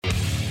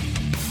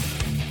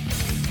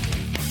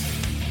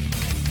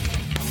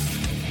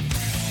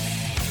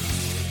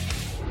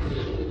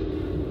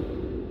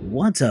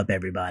What's up,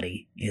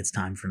 everybody? It's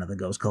time for another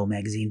Ghost Cult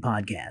Magazine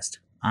podcast.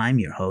 I'm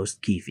your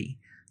host, Keefe.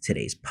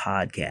 Today's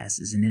podcast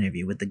is an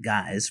interview with the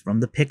guys from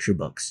the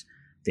Picturebooks.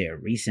 Their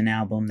recent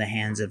album, The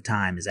Hands of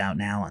Time, is out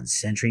now on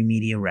Century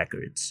Media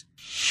Records.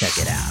 Check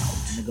it out.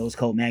 The Ghost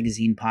Cult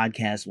Magazine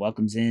podcast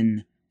welcomes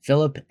in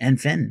Philip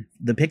and Finn,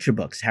 the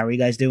Picturebooks. How are you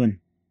guys doing?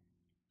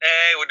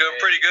 Hey, we're doing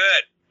pretty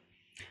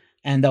good.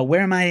 And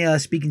where am I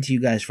speaking to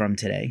you guys from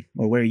today?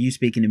 Or where are you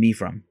speaking to me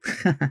from?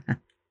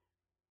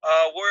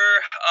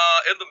 We're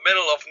in the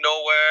middle of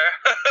nowhere,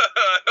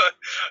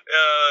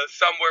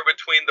 somewhere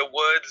between the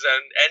woods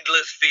and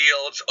endless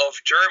fields of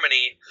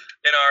Germany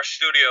in our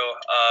studio,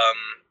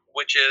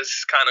 which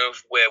is kind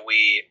of where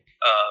we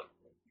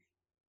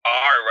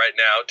are right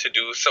now to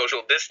do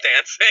social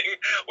distancing.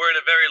 We're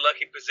in a very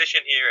lucky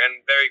position here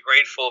and very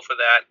grateful for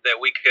that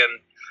we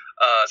can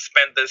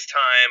spend this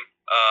time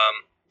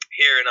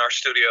here in our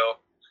studio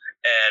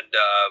and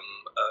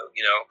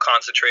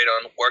concentrate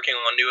on working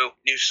on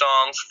new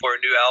songs for a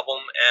new album.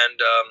 And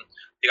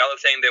the other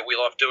thing that we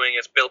love doing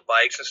is build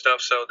bikes and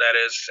stuff. So that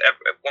is,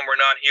 when we're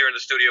not here in the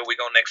studio, we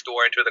go next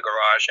door into the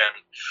garage and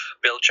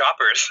build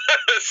choppers.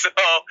 So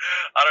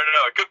I don't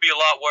know, it could be a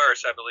lot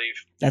worse, I believe.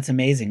 That's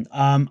amazing.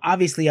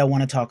 Obviously I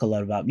want to talk a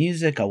lot about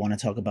music. I want to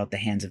talk about The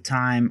Hands of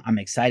Time. I'm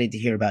excited to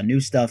hear about new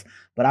stuff,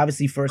 but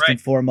obviously first and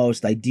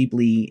foremost, I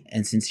deeply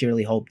and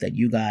sincerely hope that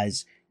you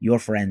guys, your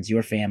friends,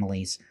 your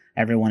families,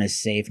 everyone is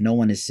safe, no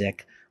one is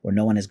sick, or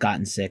no one has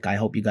gotten sick. I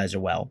hope you guys are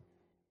well.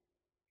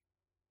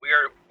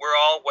 We're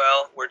all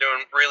well. We're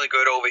doing really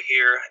good over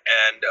here,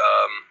 and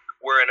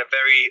we're in a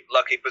very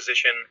lucky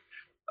position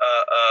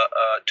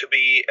to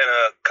be in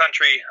a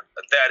country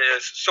that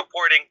is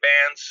supporting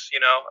bands.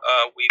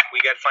 We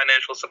get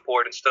financial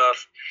support and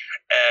stuff,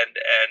 and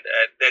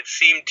that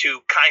seem to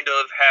kind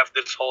of have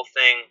this whole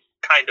thing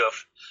kind of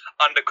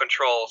under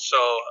control. So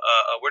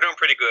we're doing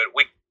pretty good.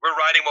 We're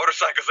riding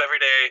motorcycles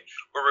every day.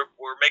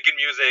 We're making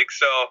music.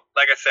 So,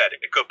 like I said,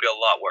 it could be a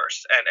lot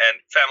worse. And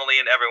family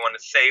and everyone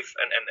is safe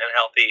and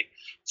healthy.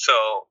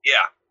 So,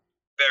 yeah,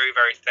 very,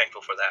 very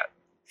thankful for that.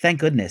 Thank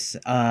goodness.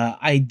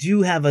 I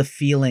do have a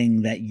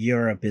feeling that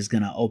Europe is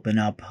going to open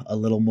up a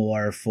little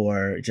more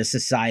for just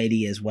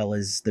society as well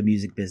as the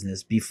music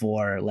business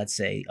before, let's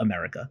say,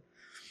 America.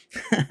 We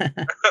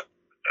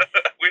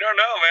don't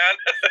know, man.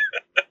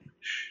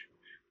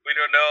 We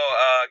don't know.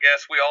 I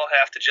guess we all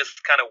have to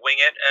just kind of wing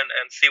it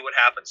and see what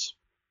happens.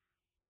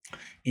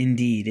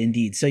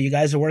 Indeed. So you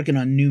guys are working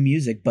on new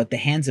music, but The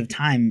Hands of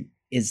Time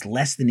is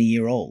less than a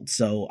year old.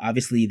 So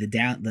obviously I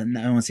don't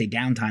want to say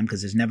downtime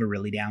because there's never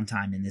really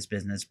downtime in this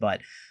business,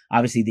 but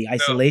obviously the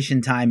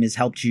isolation time has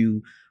helped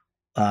you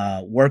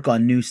work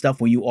on new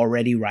stuff. Were you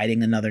already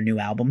writing another new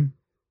album?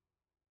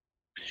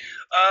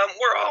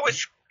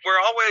 We're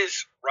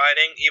always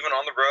writing, even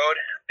on the road,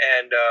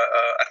 and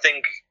I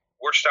think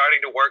we're starting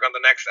to work on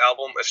the next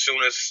album as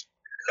soon as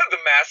the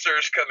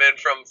masters come in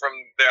from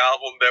the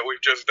album that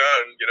we've just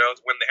done.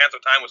 When The Hands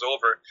of Time was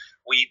over,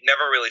 we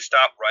never really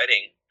stopped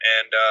writing,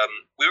 and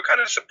we were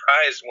kind of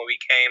surprised when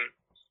we came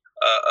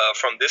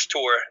from this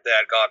tour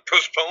that got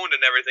postponed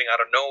and everything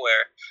out of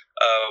nowhere.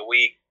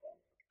 We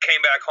came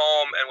back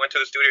home and went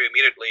to the studio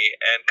immediately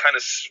and kind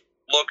of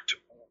looked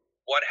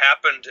what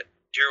happened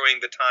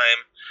during the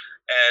time.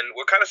 And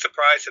we're kind of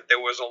surprised that there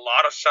was a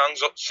lot of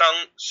songs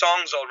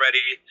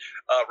already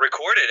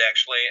recorded,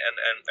 actually,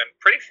 and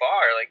pretty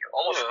far, like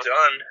almost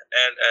done.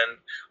 And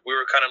we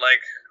were kind of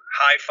like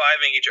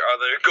high-fiving each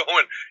other,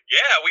 going,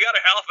 "Yeah, we got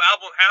a half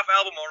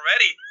album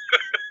already."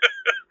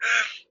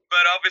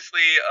 But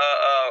obviously,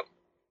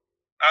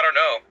 I don't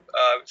know.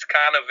 It's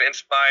kind of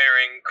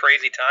inspiring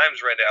crazy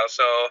times right now.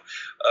 So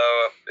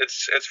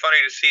it's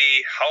funny to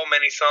see how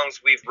many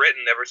songs we've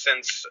written ever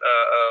since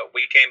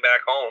we came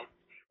back home.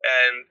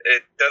 And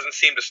it doesn't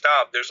seem to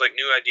stop. There's like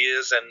new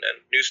ideas and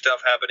new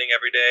stuff happening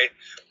every day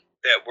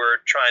that we're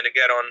trying to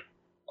get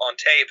on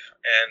tape.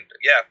 And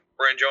yeah,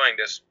 we're enjoying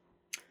this.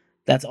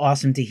 That's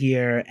awesome to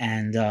hear,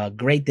 and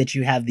great that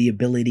you have the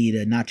ability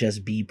to not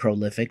just be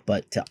prolific,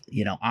 but to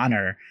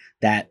honor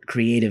that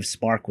creative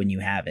spark when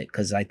you have it.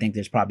 Because I think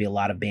there's probably a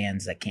lot of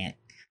bands that they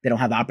don't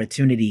have the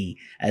opportunity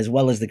as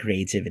well as the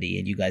creativity,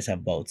 and you guys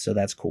have both. So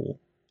that's cool.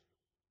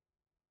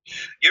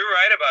 You're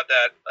right about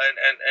that,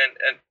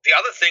 and the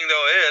other thing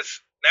though is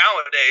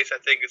nowadays,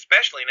 I think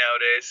especially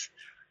nowadays,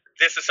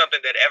 this is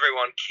something that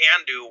everyone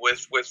can do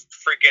with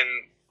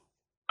freaking,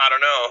 I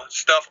don't know,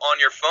 stuff on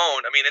your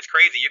phone. I mean, it's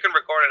crazy. You can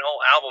record a whole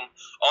album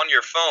on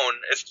your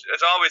phone. It's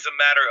always a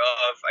matter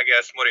of, I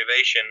guess,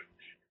 motivation,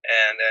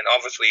 and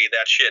obviously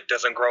that shit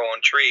doesn't grow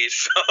on trees,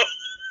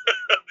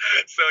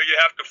 so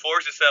you have to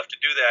force yourself to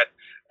do that.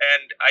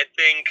 And I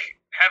think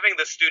having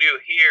the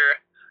studio here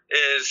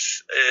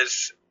is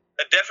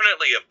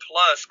definitely a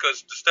plus,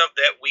 because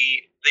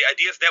the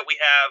ideas that we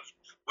have,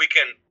 we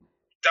can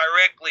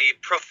directly,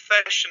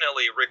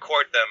 professionally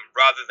record them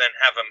rather than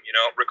have them,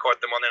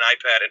 record them on an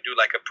iPad and do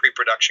like a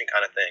pre-production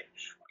kind of thing.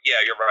 Yeah,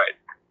 you're right.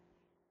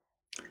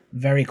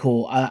 Very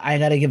cool. I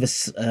got to give a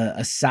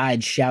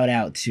side shout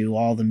out to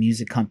all the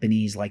music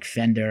companies like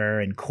Fender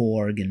and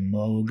Korg and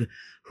Moog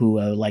who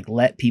like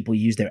let people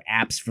use their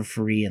apps for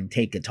free and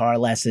take guitar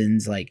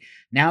lessons. Like,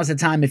 now's the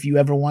time if you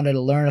ever wanted to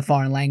learn a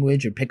foreign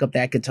language or pick up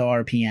that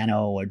guitar,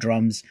 piano, or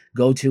drums,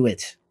 go to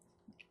it.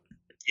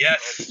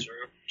 Yes,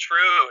 true.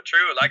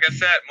 Like I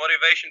said,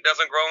 motivation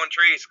doesn't grow in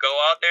trees. Go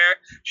out there,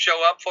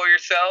 show up for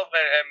yourself,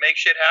 and make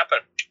shit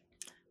happen.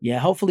 Yeah,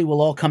 hopefully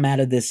we'll all come out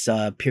of this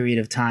period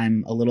of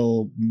time a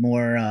little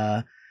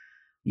more,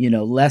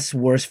 less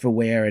worse for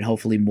wear, and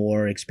hopefully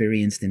more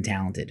experienced and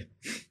talented.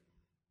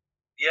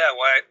 Yeah,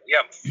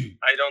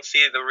 I don't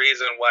see the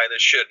reason why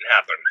this shouldn't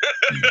happen.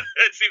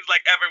 It seems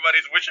like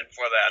everybody's wishing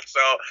for that.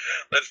 So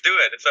let's do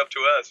it. It's up to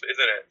us,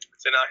 isn't it?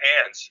 It's in our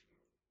hands.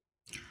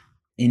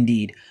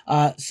 Indeed.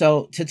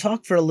 So to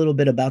talk for a little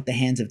bit about the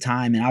Hands of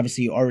Time, and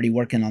obviously you're already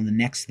working on the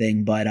next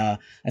thing, but I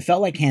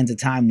felt like Hands of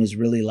Time was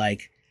really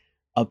like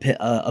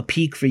a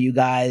peak for you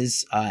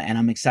guys, and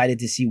I'm excited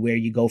to see where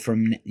you go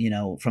from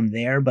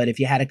there. But if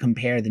you had to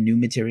compare the new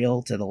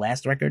material to the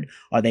last record,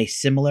 are they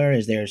similar?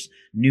 Is there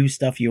new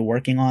stuff you're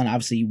working on?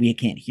 Obviously we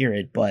can't hear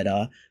it, but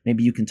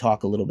maybe you can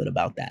talk a little bit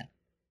about that.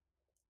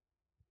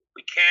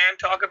 We can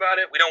talk about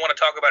it. We don't want to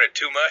talk about it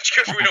too much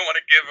because we don't want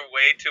to give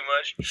away too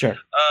much. Sure.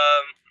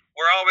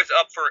 We're always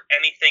up for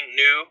anything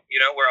new.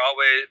 We're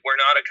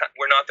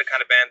not the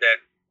kind of band that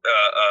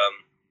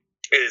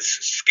is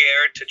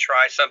scared to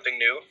try something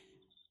new.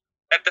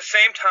 At the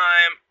same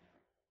time,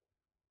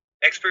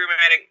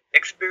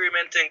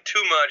 experimenting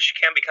too much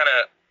can be kind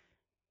of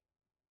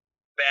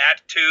bad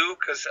too,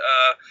 because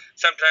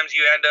sometimes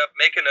you end up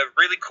making a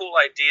really cool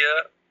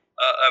idea.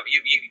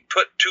 You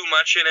put too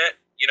much in it,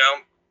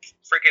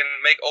 freaking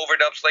make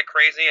overdubs like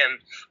crazy and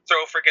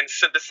throw freaking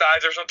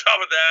synthesizers on top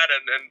of that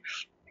and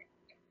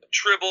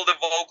triple the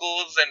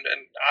vocals and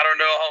I don't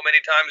know how many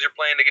times you're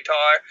playing the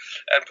guitar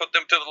and put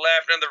them to the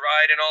left and the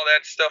right and all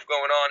that stuff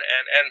going on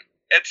and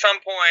at some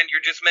point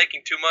you're just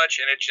making too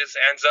much and it just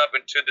ends up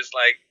into this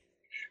like,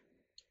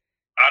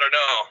 I don't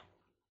know,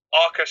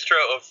 orchestra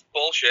of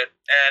bullshit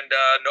and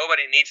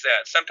nobody needs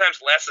that.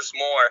 Sometimes less is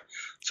more.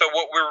 So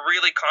what we're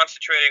really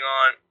concentrating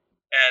on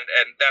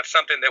and that's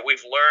something that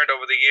we've learned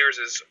over the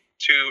years is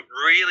to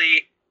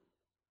really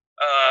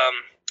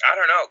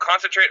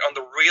concentrate on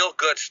the real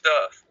good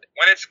stuff.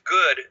 When it's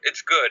good,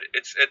 it's good.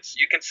 It's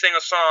you can sing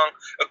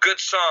a good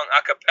song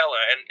a cappella,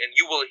 and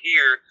you will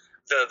hear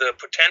the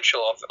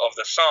potential of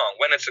the song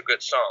when it's a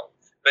good song.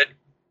 But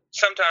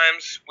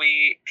sometimes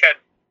we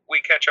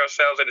catch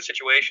ourselves in a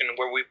situation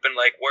where we've been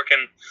like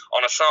working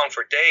on a song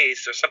for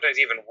days or sometimes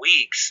even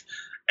weeks,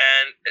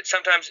 and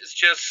sometimes it's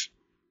just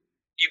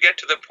you get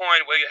to the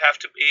point where you have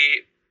to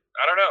be,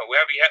 I don't know,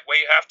 where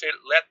you have to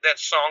let that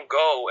song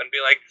go and be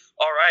like,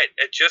 all right,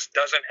 it just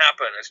doesn't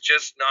happen. It's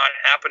just not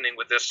happening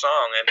with this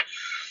song. And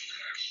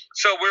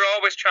so we're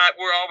always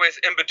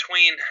in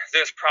between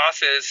this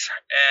process.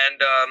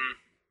 And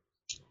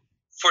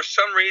for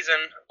some reason,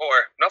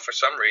 or not for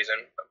some reason,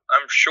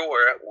 I'm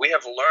sure we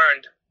have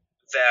learned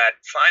that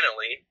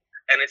finally,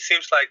 and it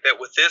seems like that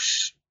with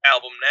this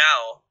album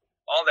now,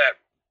 all that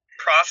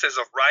process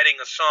of writing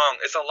a song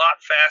is a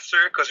lot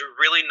faster because we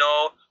really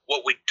know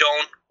what we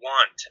don't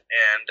want,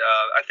 and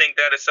I think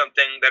that is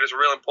something that is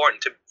real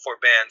important for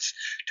bands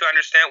to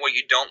understand what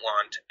you don't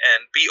want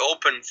and be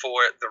open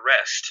for the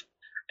rest.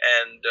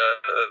 And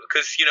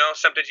because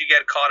sometimes you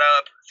get caught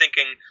up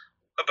thinking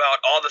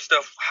about all the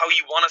stuff, how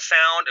you want to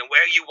sound and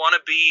where you want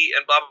to be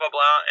and blah blah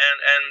blah,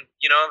 and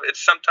it's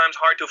sometimes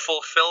hard to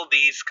fulfill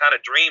these kind of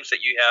dreams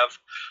that you have.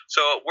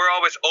 So we're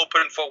always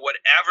open for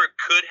whatever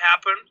could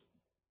happen,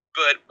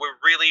 but we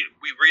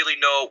really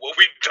know what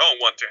we don't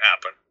want to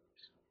happen.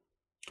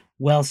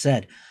 Well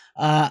said.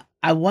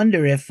 I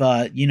wonder if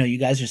you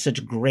guys are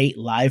such great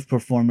live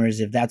performers,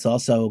 if that's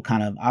also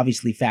kind of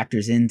obviously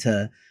factors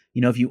into,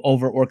 if you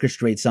over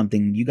orchestrate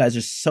something. You guys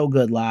are so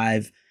good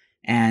live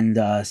and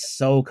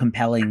so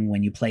compelling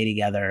when you play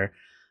together.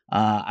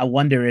 I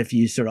wonder if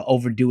you sort of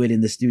overdo it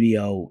in the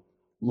studio.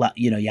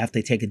 You have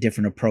to take a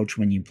different approach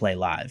when you play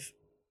live.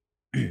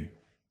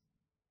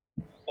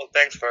 Well,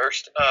 thanks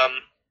first.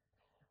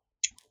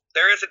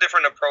 There is a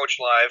different approach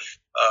live,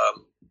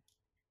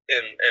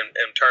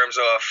 in terms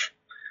of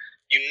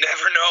you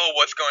never know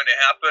what's going to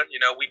happen.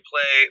 We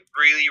play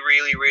really,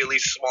 really, really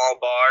small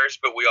bars,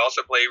 but we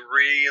also play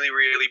really,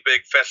 really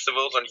big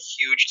festivals on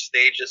huge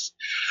stages,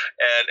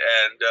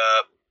 and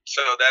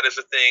so that is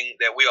a thing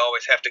that we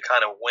always have to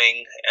kind of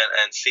wing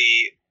and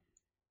see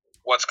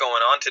what's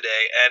going on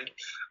today. And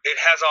it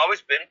has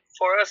always been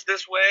for us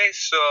this way.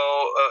 So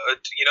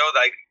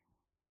like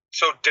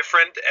so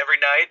different every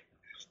night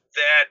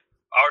that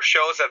our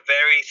shows are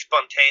very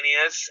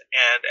spontaneous,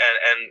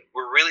 and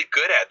we're really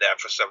good at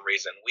that for some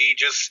reason. We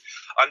just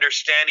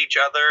understand each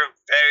other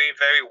very,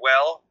 very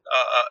well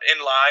in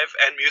live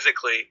and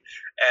musically,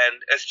 and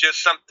it's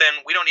just something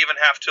we don't even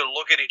have to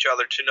look at each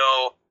other to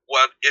know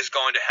what is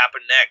going to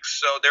happen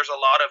next. So there's a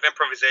lot of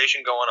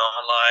improvisation going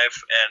on live,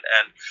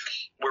 and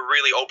we're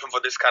really open for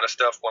this kind of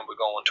stuff when we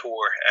go on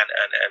tour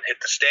and hit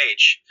the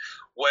stage,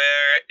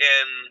 where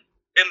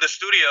in the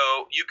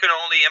studio you can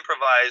only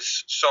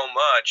improvise so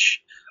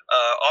much.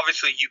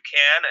 Obviously, you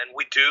can, and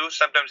we do.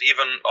 Sometimes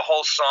even a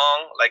whole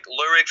song, like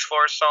lyrics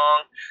for a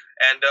song,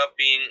 end up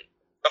being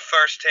a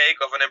first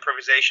take of an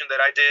improvisation that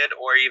I did,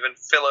 or even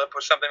Philip or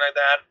something like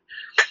that.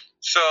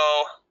 So,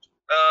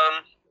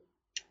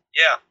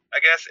 yeah, I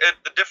guess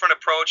the different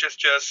approach is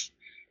just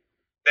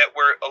that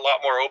we're a lot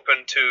more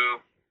open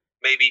to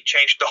maybe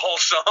change the whole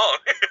song.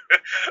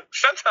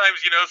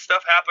 Sometimes,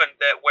 stuff happened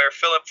where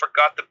Philip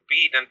forgot the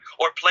beat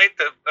or played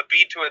a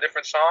beat to a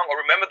different song.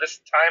 Or remember this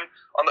time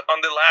on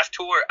the last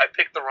tour, I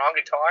picked the wrong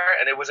guitar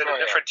and it was in a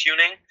different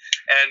tuning,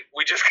 and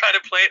we just kind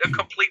of played a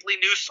completely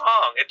new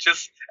song. And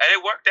it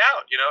worked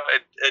out.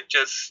 It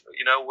just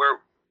we're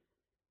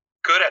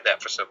good at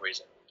that for some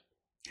reason.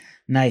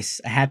 Nice.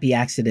 A happy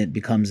accident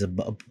becomes a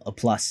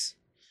plus.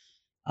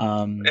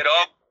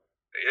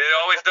 It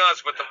always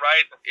does. With the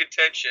right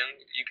intention,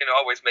 you can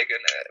always make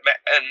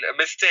a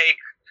mistake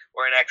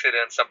or an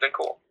accident, something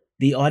cool.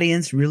 The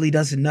audience really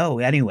doesn't know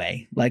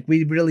anyway. Like,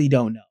 we really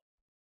don't know.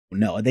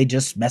 No, are they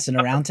just messing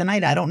around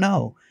tonight? I don't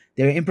know.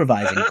 They're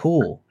improvising.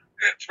 Cool.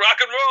 It's rock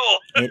and roll.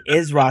 It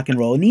is rock and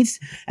roll.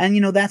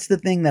 And that's the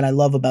thing that I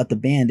love about the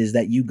band, is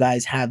that you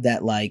guys have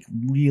that like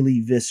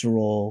really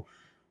visceral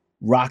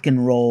rock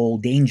and roll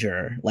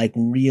danger, like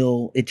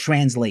real, it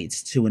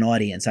translates to an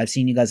audience. I've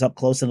seen you guys up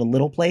close at a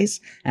little place,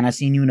 and I've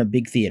seen you in a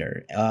big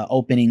theater,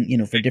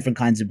 opening, for different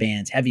kinds of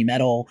bands, heavy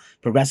metal,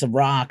 progressive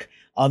rock,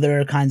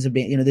 other kinds of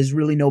band. There's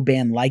really no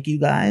band like you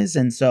guys.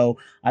 And so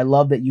I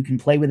love that you can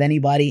play with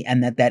anybody,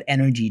 and that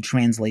energy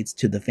translates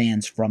to the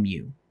fans from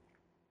you.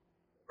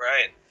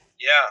 Right.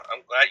 Yeah,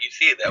 I'm glad you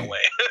see it that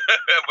way.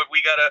 But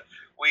we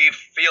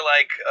feel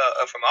like,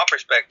 from our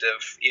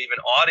perspective, even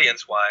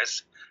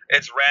audience-wise,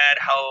 it's rad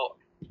how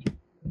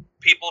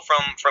people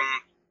from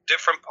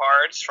different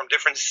parts, from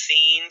different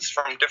scenes,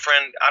 from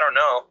different, I don't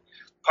know,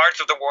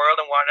 parts of the world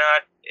and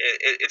whatnot.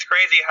 It's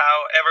crazy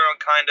how everyone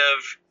kind of,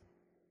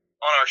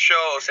 on our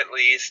shows at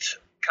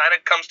least, kind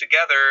of comes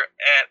together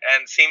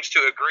and seems to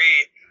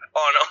agree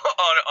on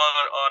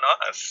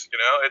us.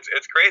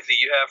 It's crazy.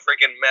 You have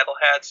freaking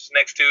metalheads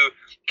next to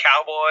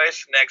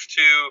cowboys, next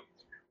to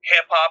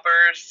hip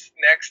hoppers,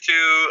 next to,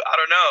 I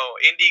don't know,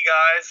 indie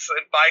guys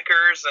and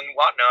bikers and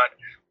whatnot,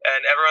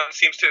 and everyone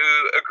seems to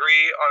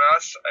agree on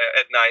us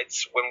at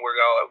nights when we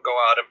go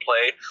out and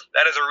play.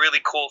 That is a really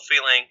cool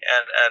feeling,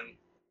 and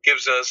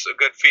gives us a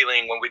good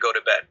feeling when we go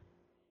to bed.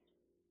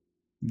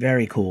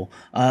 Very cool.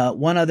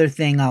 One other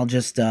thing, I'll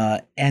just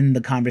end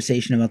the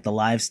conversation about the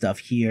live stuff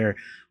here,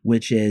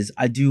 which is,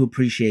 I do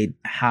appreciate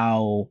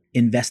how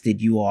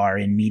invested you are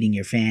in meeting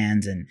your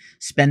fans and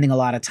spending a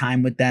lot of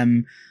time with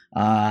them.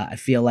 I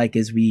feel like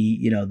as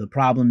we, the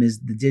problem is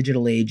the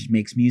digital age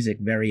makes music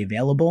very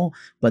available,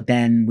 but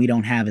then we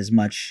don't have as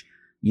much,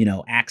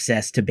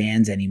 access to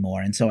bands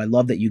anymore. And so I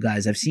love that you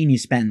guys, I've seen you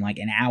spend like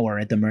an hour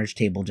at the merch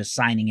table just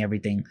signing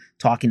everything,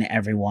 talking to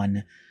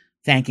everyone,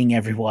 thanking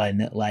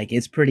everyone. Like,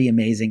 it's pretty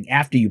amazing.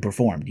 After you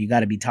performed, you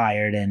got to be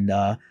tired, and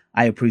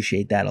I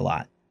appreciate that a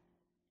lot.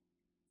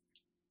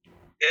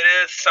 It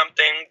is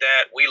something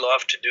that we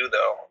love to do,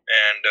 though,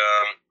 and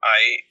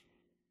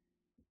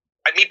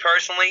me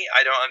personally,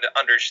 I don't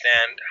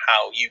understand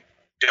how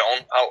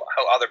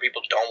other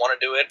people don't want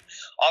to do it.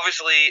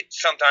 Obviously,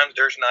 sometimes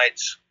there's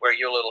nights where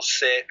you're a little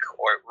sick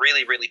or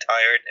really, really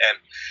tired, and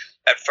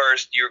at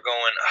first you're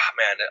going, oh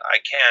man, I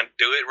can't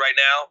do it right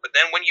now. But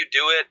then when you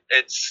do it,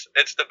 it's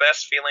the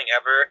best feeling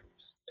ever.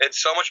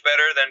 It's so much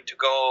better than to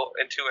go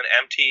into an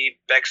empty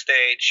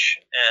backstage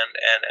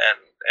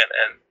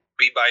and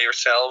be by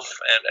yourself,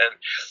 and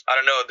I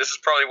don't know, this is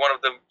probably one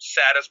of the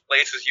saddest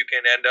places you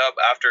can end up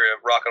after a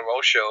rock and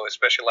roll show,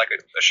 especially like a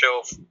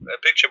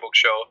picture book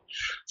show.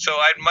 So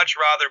I'd much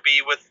rather be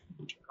with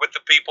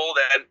the people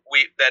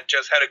that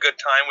just had a good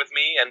time with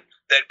me, and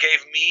that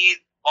gave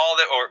me all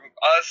that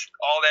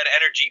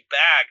energy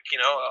back,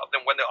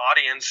 then when the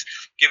audience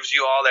gives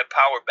you all that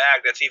power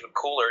back, that's even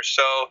cooler.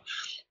 So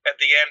at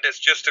the end,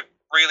 it's just a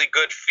really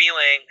good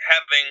feeling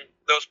having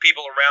those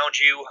people around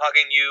you,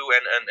 hugging you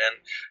and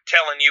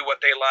telling you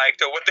what they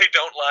liked or what they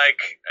don't like,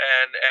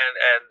 and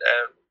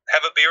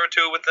have a beer or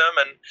two with them,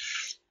 and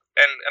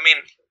I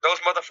mean,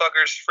 those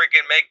motherfuckers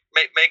freaking make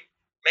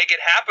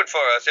it happen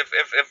for us. If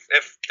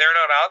they're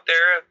not out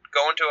there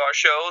going to our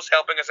shows,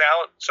 helping us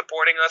out,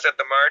 supporting us at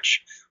the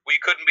merch, we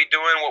couldn't be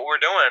doing what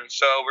we're doing.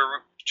 So we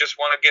just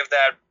want to give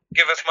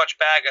as much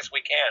back as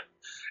we can.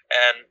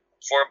 And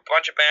for a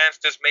bunch of bands,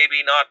 this may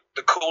be not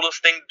the coolest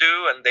thing to do,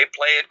 and they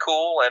play it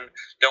cool and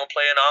don't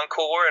play an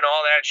encore and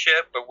all that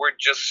shit, but we're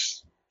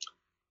just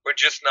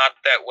not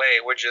that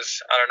way. We're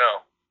just, I don't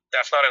know.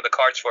 That's not in the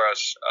cards for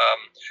us.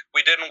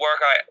 We didn't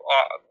work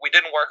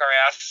our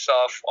asses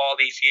off all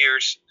these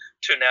years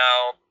to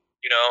now,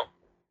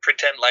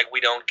 pretend like we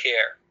don't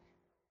care.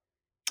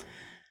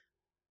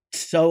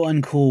 So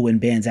uncool when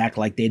bands act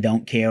like they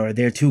don't care, or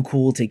they're too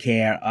cool to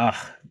care.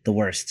 Ugh, the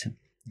worst.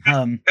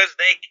 Because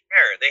they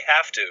care. They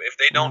have to. If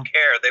they don't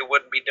care, they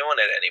wouldn't be doing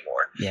it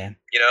anymore. Yeah.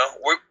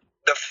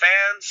 The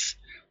fans,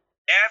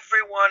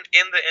 everyone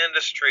in the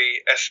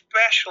industry,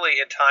 especially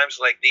in times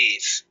like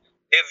these,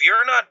 if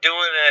you're not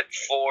doing it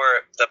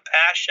for the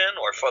passion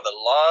or for the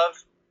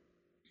love,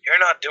 you're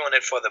not doing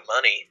it for the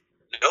money.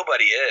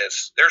 Nobody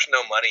is. There's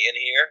no money in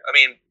here. I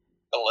mean,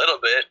 a little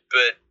bit,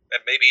 but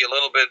maybe a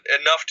little bit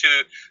enough to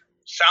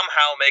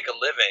somehow make a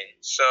living.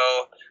 So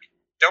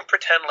don't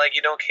pretend like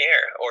you don't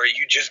care or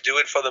you just do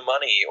it for the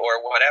money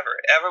or whatever.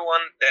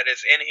 Everyone that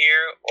is in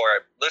here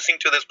or listening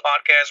to this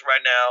podcast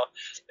right now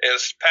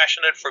is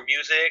passionate for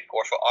music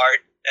or for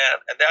art,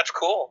 and that's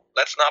cool.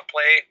 Let's not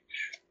play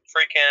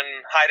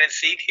freaking hide and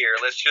seek here.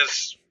 Let's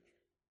just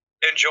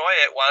enjoy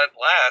it while it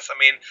lasts. I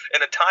mean,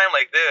 in a time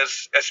like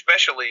this,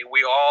 especially,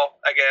 we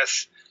all, I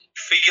guess,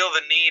 feel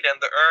the need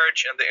and the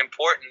urge and the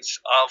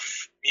importance of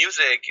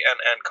music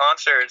and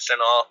concerts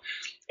and all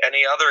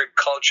any other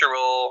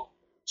cultural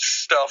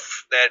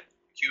stuff that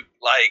you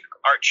like,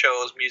 art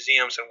shows,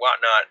 museums, and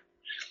whatnot.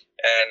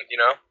 And,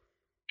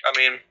 I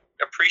mean,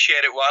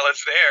 appreciate it while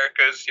it's there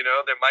because,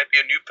 there might be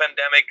a new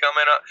pandemic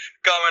coming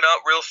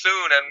up real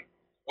soon and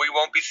we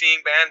won't be seeing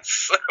bands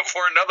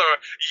for another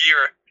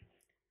year.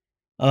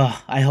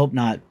 Oh, I hope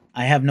not.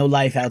 I have no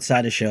life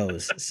outside of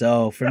shows.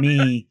 So for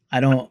me,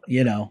 I don't,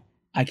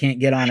 I can't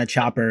get on a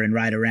chopper and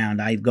ride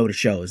around. I go to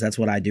shows. That's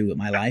what I do with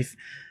my life.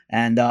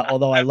 And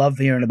although I love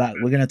hearing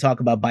we're going to talk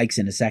about bikes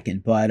in a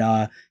second,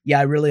 but yeah,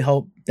 I really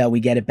hope that we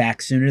get it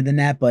back sooner than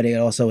that, but it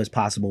also is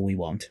possible we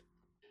won't.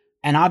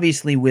 And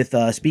obviously with,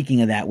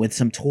 speaking of that, with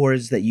some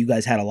tours that you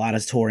guys had a lot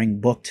of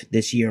touring booked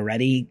this year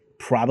already,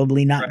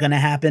 probably not going to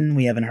happen.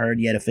 We haven't heard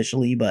yet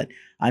officially, but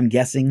I'm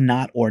guessing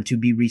not, or to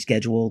be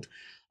rescheduled.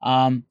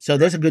 So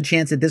there's a good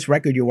chance that this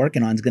record you're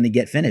working on is going to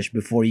get finished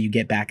before you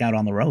get back out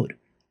on the road.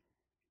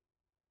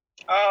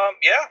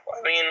 Yeah,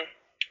 I mean,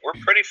 we're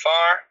pretty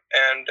far,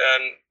 and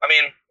I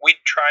mean, we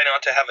try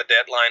not to have a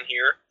deadline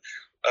here.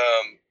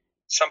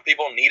 Some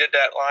people need a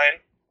deadline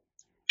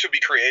to be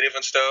creative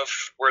and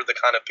stuff. We're the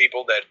kind of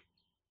people that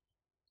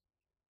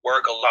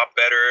work a lot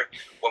better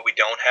when we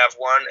don't have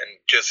one and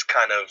just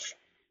kind of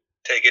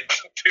take it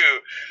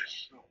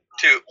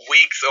to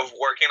weeks of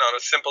working on a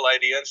simple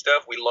idea and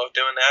stuff. We love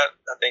doing that.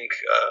 I think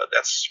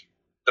that's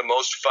the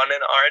most fun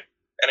in art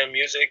and in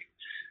music.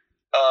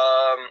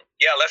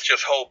 Yeah, let's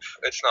just hope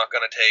it's not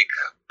going to take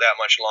that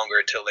much longer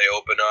until they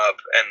open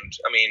up. And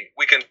I mean,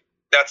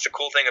 that's the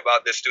cool thing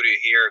about this studio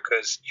here,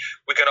 because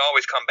we can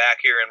always come back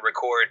here and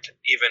record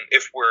even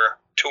if we're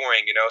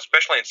touring,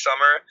 especially in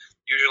summer.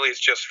 Usually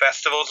it's just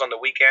festivals on the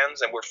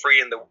weekends and we're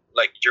free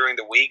during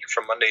the week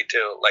from Monday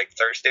to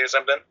Thursday or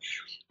something.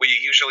 We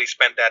usually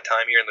spend that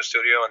time here in the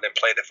studio and then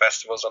play the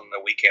festivals on the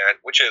weekend,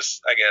 which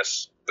is, I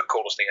guess, the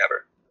coolest thing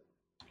ever.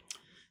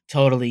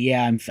 Totally.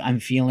 Yeah. I'm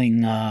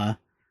feeling,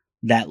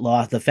 that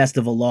loss, the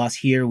festival loss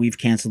here. We've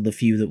canceled the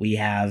few that we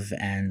have,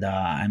 and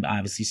I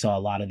obviously saw a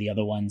lot of the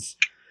other ones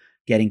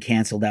getting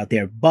canceled out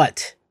there.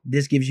 But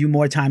this gives you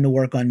more time to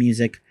work on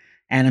music,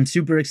 and I'm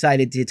super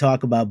excited to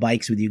talk about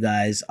bikes with you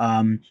guys.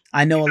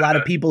 I know a lot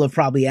of people have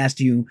probably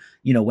asked you,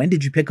 when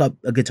did you pick up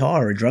a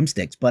guitar or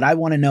drumsticks? But I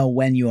want to know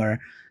when your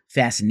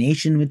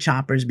fascination with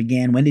choppers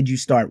began. When did you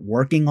start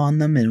working on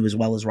them, and as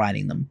well as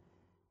riding them?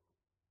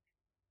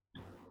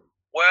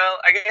 Well,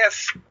 I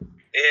guess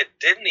it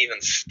didn't even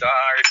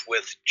start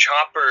with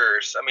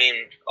choppers. I mean,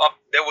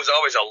 there was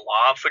always a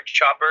love for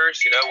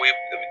choppers. We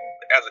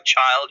as a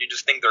child, you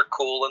just think they're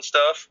cool and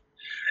stuff,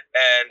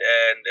 and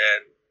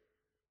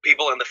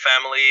people in the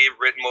family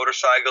ridden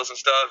motorcycles and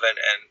stuff, and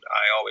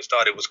I always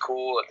thought it was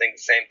cool. I think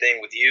the same thing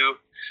with you.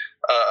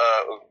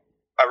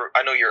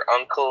 I know your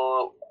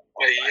uncle.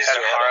 Yeah, he used to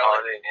have a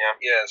Harley.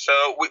 Yeah.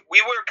 So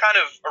we were kind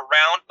of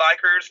around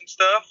bikers and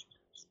stuff,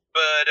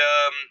 but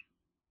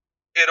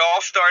it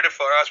all started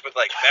for us with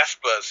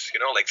Vespas,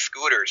 like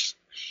scooters.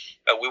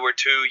 We were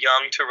too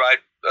young to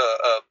ride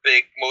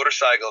big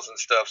motorcycles and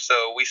stuff, so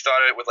we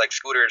started with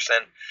scooters,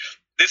 and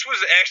this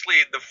was actually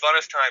the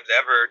funnest times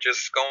ever,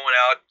 just going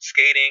out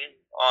skating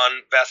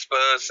on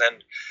Vespas and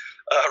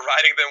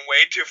riding them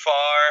way too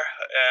far,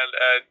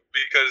 and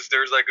because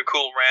there's a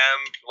cool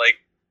ramp,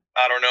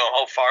 I don't know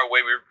how far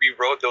away we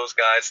rode those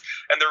guys,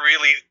 and they're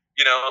really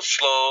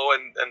slow,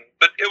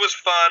 but it was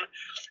fun.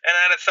 And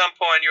then at some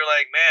point you're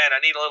like, man, I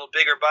need a little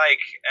bigger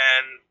bike.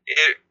 And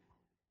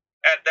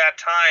at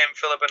that time,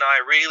 Philip and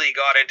I really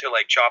got into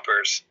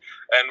choppers.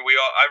 And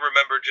I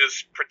remember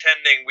just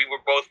we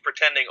were both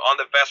pretending on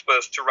the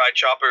Vespas to ride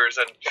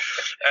choppers. And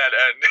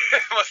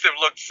it must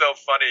have looked so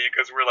funny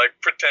because we're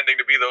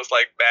pretending to be those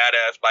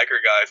badass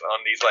biker guys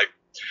on these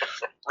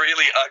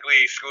really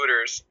ugly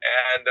scooters.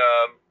 And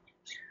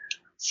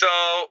so,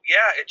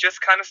 yeah, it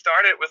just kind of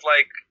started with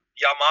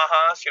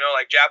Yamahas,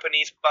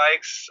 Japanese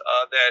bikes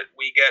that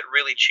we get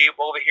really cheap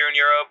over here in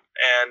Europe,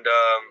 and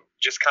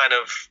just kind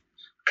of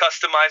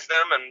customize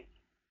them and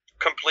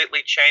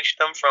completely change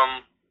them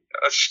from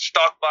a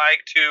stock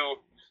bike to,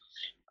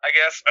 I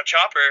guess, a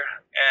chopper.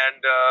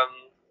 And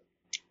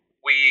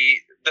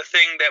the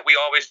thing that we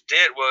always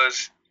did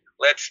was,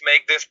 let's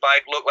make this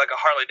bike look like a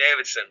Harley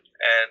Davidson.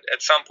 And at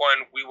some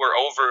point, we were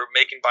over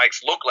making bikes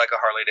look like a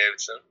Harley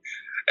Davidson.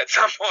 At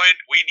some point,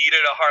 we needed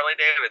a Harley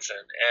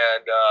Davidson,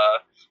 and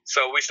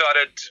so we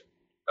started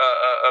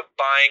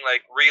buying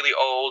really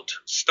old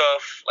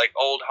stuff,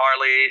 old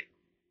Harley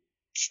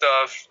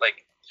stuff,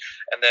 like,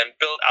 and then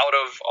build out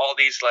of all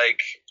these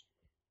like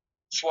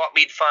swap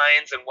meet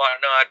finds and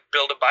whatnot,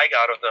 build a bike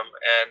out of them,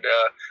 and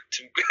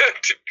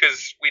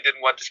because we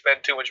didn't want to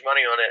spend too much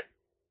money on it.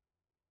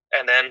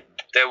 And then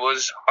there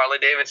was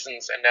Harley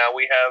Davidsons, and now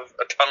we have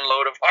a ton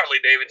load of Harley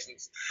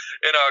Davidsons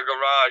in our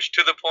garage,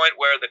 to the point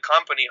where the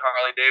company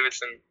Harley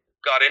Davidson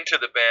got into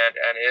the band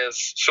and is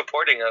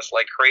supporting us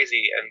like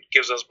crazy and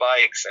gives us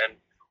bikes, and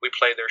we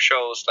play their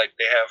shows. Like,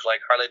 they have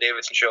like Harley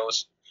Davidson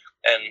shows,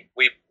 and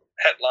we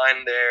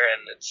headline there,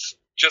 and it's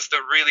just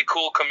a really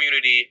cool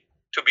community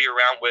to be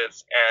around with,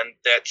 and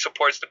that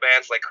supports the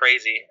bands like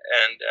crazy.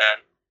 And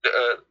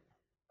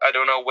I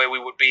don't know where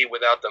we would be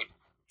without them.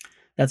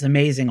 That's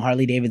amazing.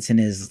 Harley Davidson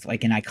is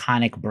like an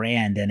iconic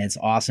brand, and it's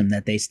awesome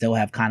that they still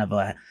have kind of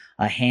a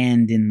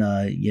hand in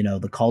the, you know,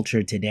 the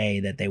culture today,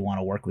 that they want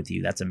to work with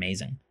you. That's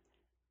amazing.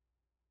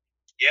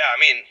 Yeah, I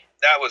mean,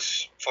 that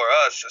was for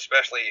us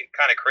especially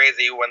kind of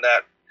crazy when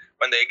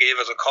they gave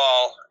us a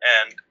call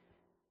and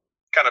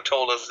kind of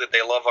told us that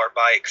they love our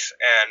bikes,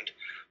 and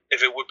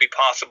if it would be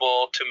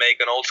possible to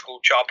make an old school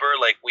chopper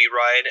like we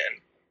ride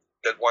and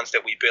the ones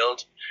that we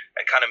build,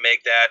 and kind of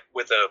make that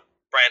with a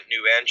brand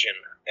new engine.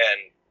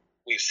 And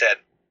we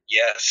said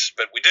yes,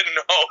 but we didn't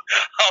know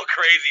how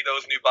crazy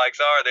those new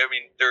bikes are.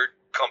 They're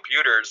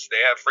computers.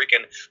 They have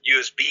freaking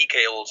USB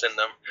cables in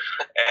them.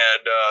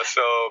 And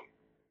so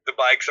the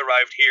bikes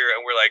arrived here,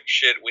 and we're like,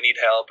 shit, we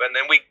need help. And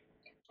then we,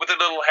 with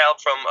a little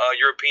help from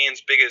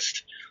European's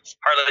biggest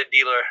Harley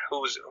dealer,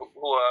 who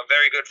are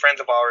very good friends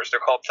of ours,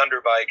 they're called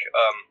Thunderbike.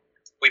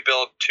 We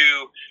built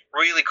two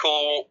really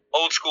cool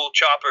old school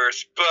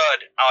choppers,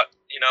 but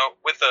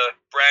with a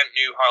brand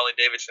new Harley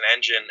Davidson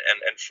engine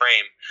and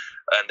frame.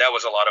 And that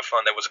was a lot of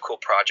fun. That was a cool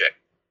project.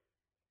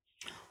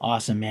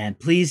 Awesome, man.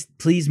 Please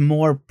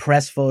more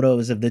press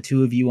photos of the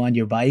two of you on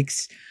your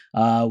bikes.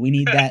 We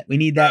need that. We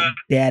need that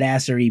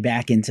badassery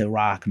back into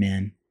rock,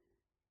 man.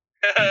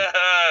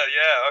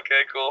 Yeah,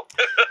 okay, cool.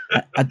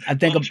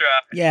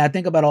 I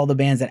think about all the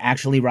bands that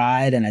actually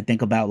ride, and I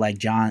think about like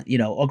John,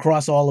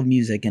 across all of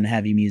music and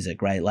heavy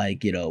music, right?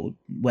 Like,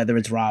 whether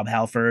it's Rob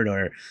Halford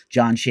or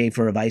John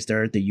Schaefer of Iced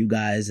Earth or you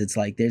guys, it's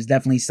like there's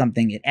definitely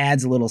something, it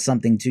adds a little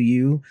something to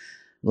you,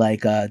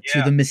 like to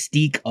the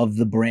mystique of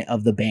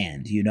the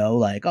band,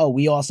 like, oh,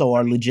 we also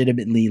are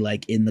legitimately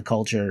like in the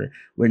culture.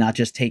 We're not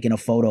just taking a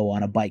photo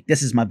on a bike.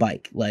 This is my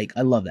bike. Like,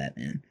 I love that,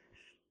 man.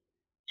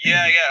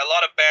 Yeah, a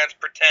lot of bands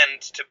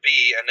pretend to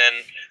be, and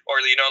then,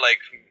 or like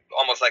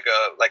almost like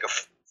a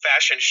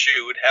fashion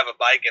shoot, have a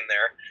bike in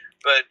there.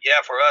 But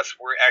yeah, for us,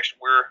 we're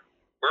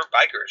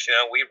bikers.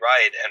 We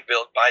ride and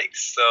build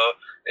bikes, so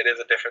it is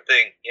a different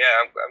thing.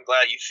 Yeah, I'm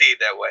glad you see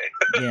it that way.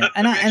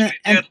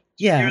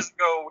 Yeah, years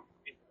ago,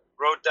 we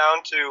rode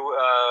down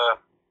to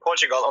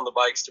Portugal on the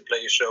bikes to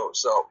play a show,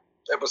 so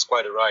it was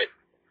quite a ride.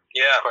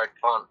 Yeah, it was quite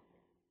fun.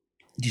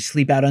 Did you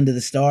sleep out under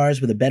the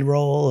stars with a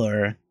bedroll,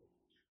 or?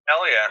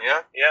 Hell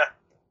yeah.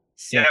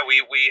 So, yeah, we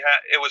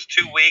had, it was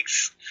 2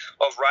 weeks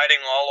of riding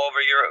all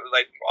over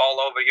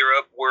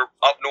Europe. We're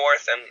up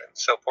north, and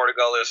so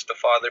Portugal is the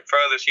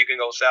furthest you can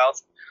go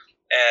south.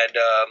 And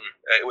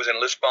it was in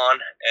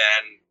Lisbon,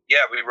 and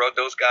yeah, we rode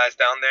those guys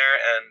down there,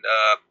 and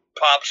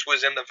Pops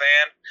was in the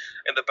van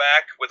in the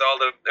back with all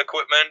the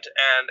equipment,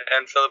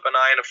 and Philip and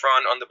I in the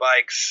front on the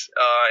bikes.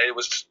 It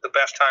was the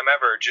best time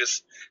ever.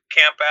 Just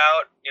camp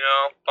out,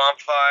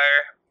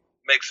 bonfire,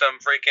 make some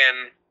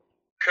freaking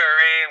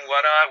curry and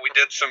whatnot. We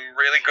did some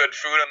really good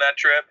food on that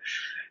trip,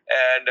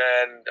 and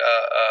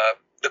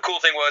the cool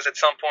thing was, at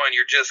some point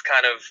you're just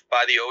kind of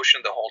by the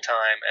ocean the whole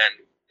time,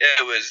 and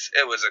it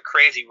was a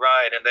crazy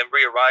ride. And then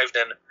we arrived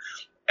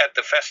at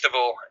the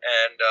festival,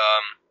 and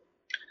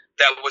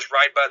that was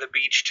right by the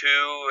beach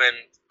too, and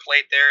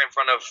played there in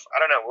front of, I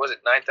don't know, what was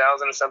it, 9,000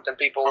 or something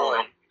people,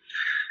 and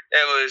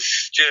it was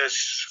just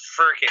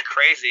freaking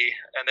crazy.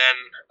 And then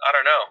I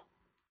don't know.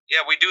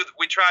 Yeah, we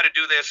try to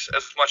do this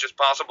as much as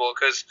possible,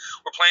 because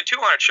we're playing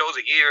 200 shows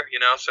a year,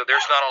 so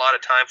there's not a lot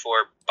of time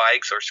for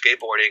bikes or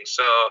skateboarding.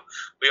 So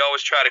we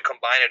always try to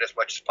combine it as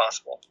much as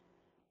possible.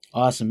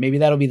 Awesome. Maybe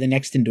that'll be the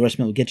next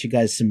endorsement. We'll get you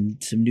guys some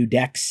new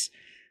decks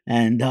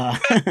and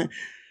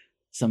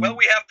some. Well,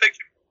 we have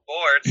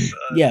Picturebooks.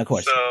 Yeah, of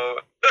course. So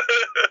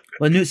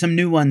well, some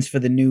new ones for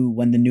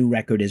when the new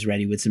record is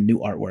ready, with some new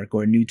artwork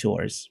or new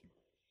tours.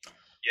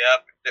 Yeah,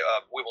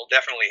 we will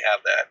definitely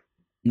have that.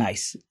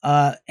 Nice.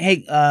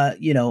 Hey,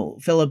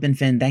 Philip and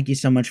Finn, thank you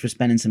so much for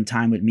spending some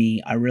time with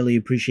me. I really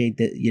appreciate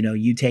that,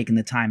 you taking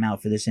the time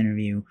out for this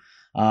interview.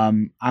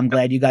 I'm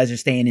glad you guys are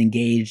staying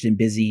engaged and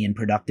busy and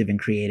productive and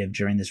creative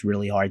during this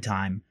really hard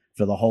time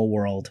for the whole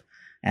world.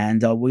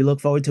 And we look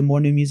forward to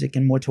more new music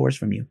and more tours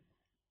from you.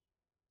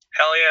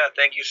 Hell yeah.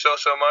 Thank you so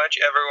much.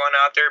 Everyone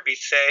out there, be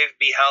safe,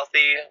 be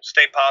healthy,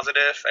 stay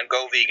positive, and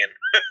go vegan.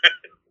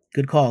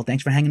 Good call.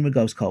 Thanks for hanging with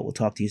Ghost Cult. We'll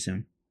talk to you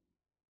soon.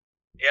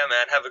 Yeah,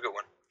 man. Have a good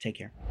one. Take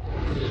care.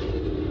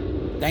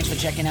 Thanks for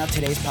checking out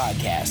today's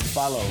podcast.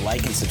 Follow,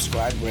 like, and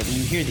subscribe wherever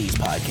you hear these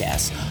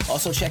podcasts.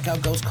 Also, check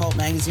out Ghost Cult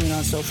Magazine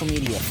on social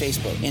media,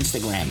 Facebook,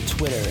 Instagram,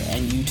 Twitter,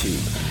 and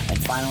YouTube. And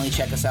finally,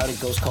 check us out at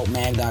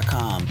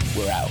ghostcultmag.com.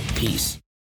 We're out. Peace.